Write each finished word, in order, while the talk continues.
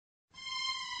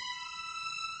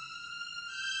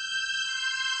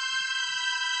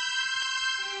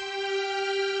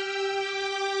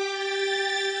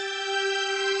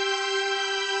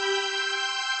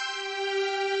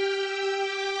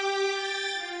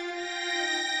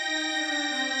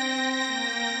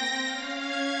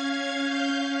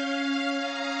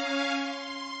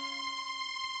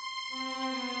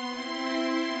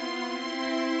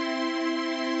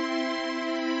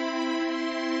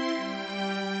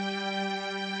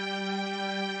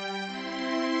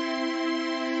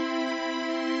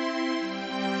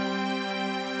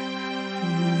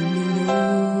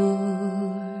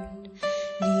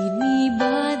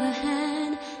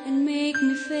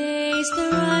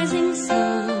rising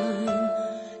sun.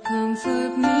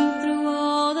 Comfort me through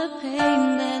all the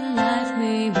pain that life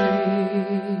may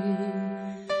bring.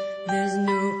 There's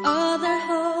no other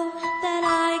hope that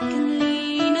I can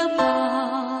lean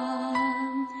upon.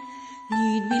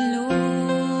 Lead me,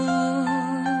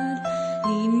 Lord,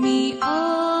 lead me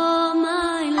all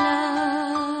my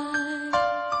life.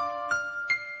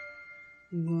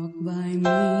 Walk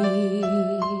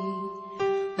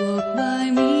by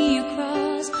me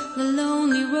across the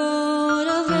lonely road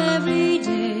of every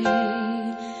day.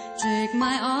 Take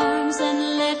my arms and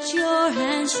let your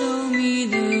hand show me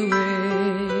the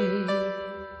way.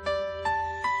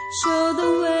 Show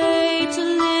the way to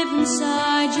live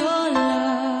inside your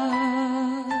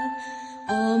love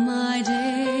all my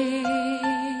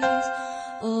days,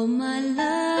 all my life.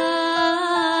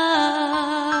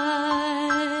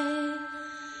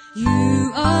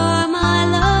 You are my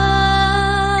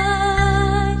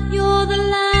light, you're the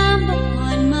lamp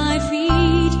upon my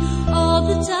feet. All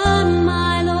the time,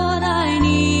 my Lord, I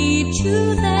need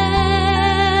you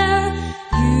there.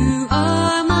 You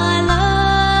are my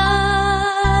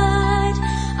light,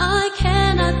 I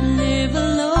cannot live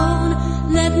alone.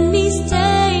 Let me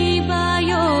stay by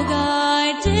your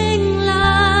guiding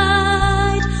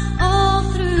light all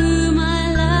through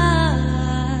my life.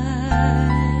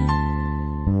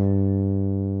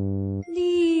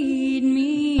 Lead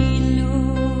me,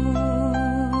 Lord.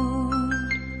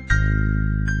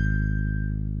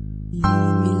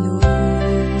 Lead me,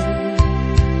 Lord.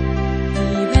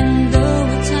 Even though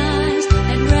at times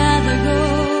I'd rather go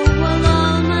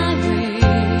along my way,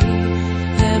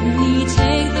 help me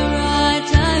take the right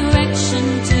direction,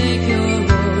 take your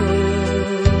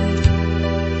road.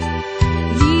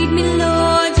 Lead me,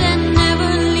 Lord, and never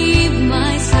leave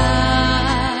my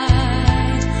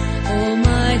side. All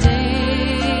my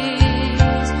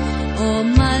days, all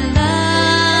my life.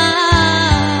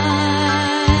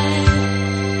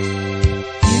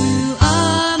 You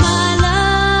are my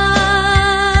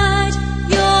light,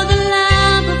 you're the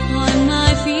lamp upon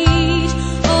my feet.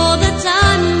 All the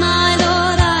time, my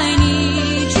Lord, I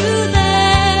need you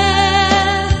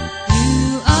there.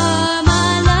 You are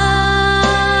my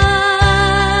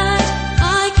light, I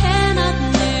cannot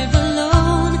live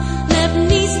alone. Let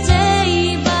me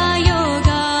stay by your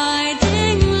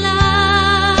guiding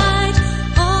light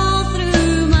all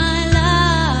through my life.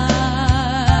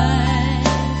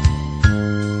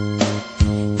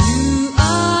 You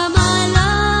are my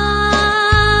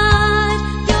light,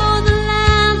 you're the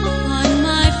lamp upon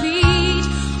my feet.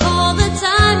 All the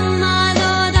time, my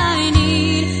Lord, I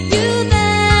need you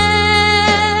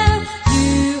there.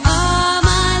 You are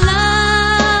my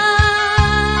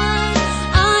light,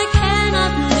 I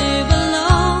cannot live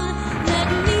alone. Let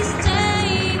me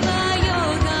stay by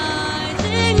your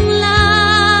guiding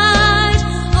light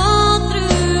all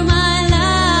through my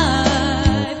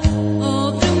life, all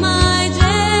through my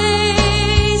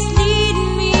days. Lead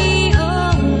me, oh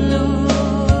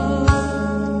Lord,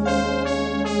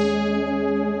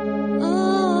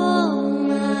 all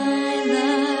my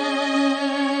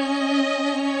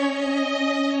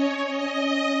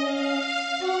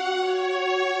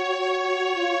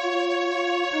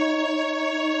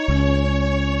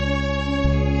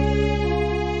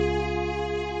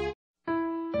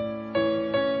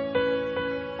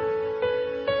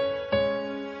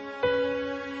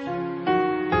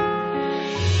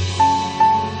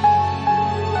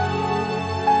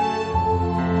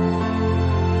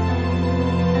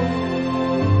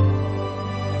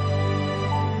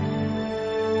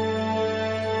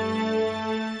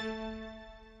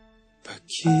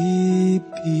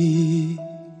Pag-ibig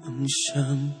ang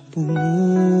siyang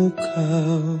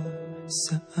pumukaw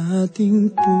sa ating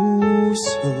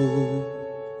puso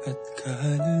at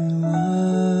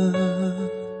kaluluwa,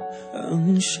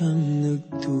 ang siyang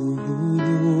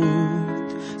nagdulot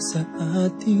sa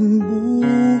ating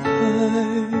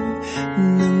buhay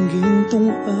ng gintong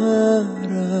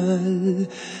aral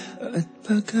at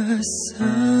pag-asa.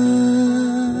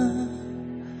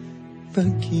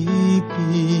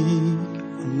 Pag-ibig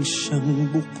ang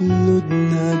siyang buklod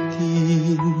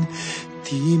natin,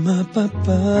 di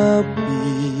mapapawid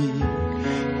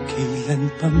kailan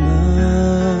pa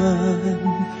man.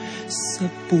 Sa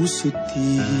puso't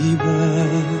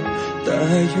diwa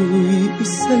tayo'y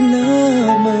isa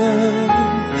lamang,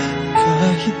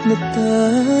 kahit na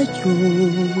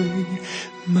tayo'y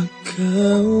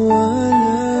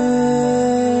magkawalay.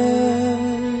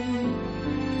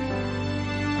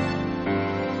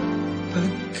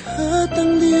 Pagkat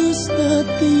ang Diyos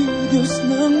natin, Diyos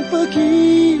ng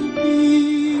pag-ibig,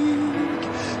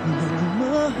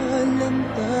 magmahalan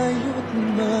tayo't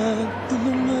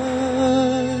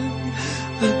magtulungan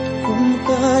at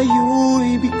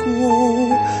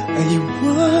ko ay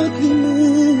huwag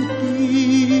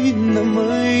limutin na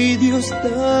may Diyos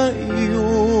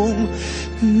tayong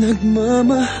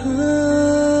nagmamahal.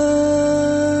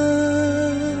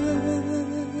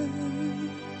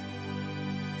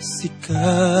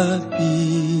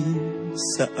 Sikapin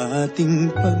sa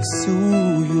ating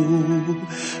pagsuyo,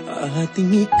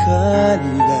 ating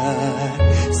ikalat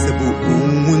sa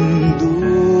buong mundo.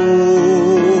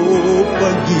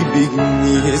 Pag-ibig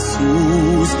ni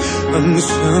Jesus ang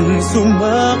siyang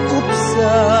sumakop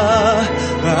sa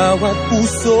bawat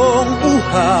pusong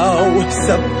uhaw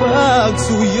sa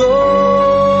pagsuyo.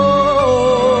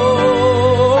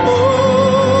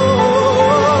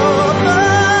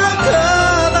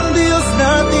 Pagkat ang Diyos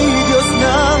natin, Diyos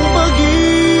ng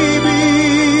pag-ibig,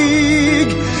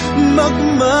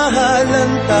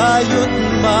 magmahalan tayo't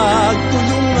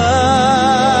magtulungan.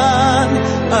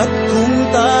 At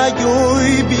kung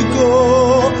tayo'y bigo,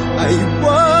 ay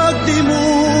huwag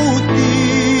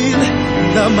limutin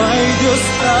na may Diyos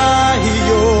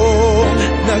tayong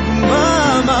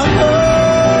nagmamahal.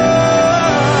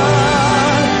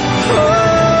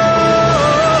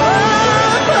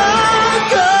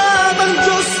 Pagkat ang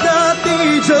Diyos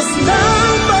natin, Diyos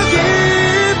ng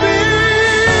pag-ibig,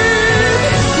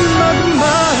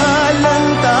 magmahalan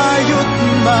tayo't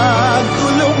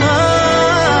magtulungan.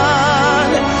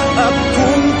 At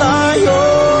kung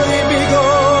tayo'y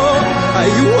bigo, ay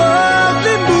huwag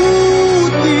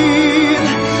limutin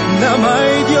na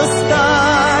may Diyos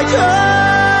tayo.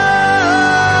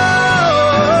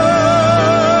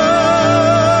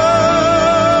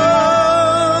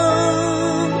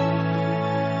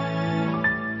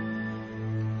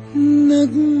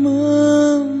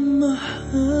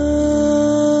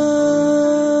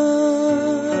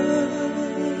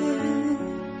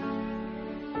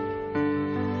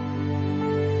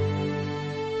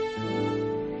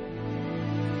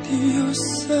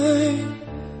 Diyos ay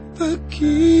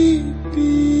pag-ibig.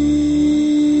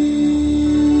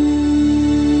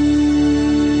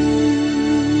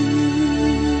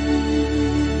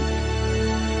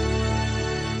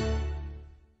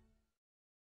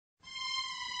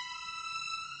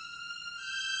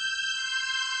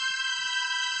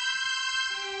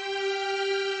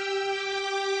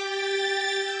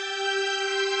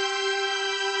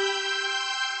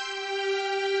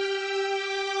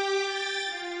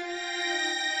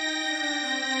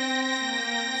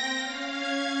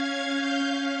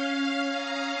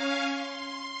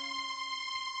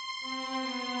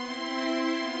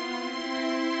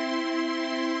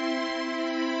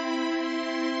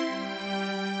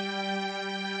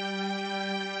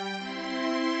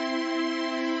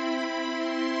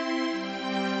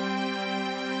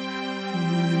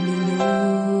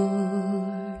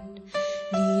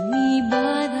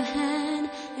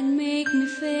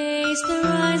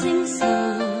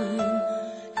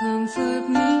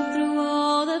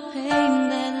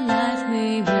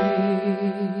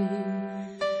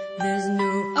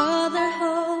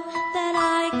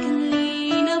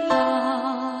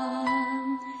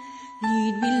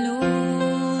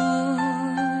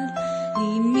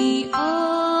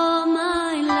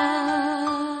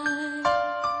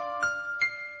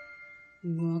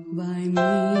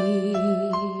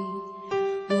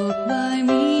 Walk by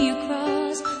me,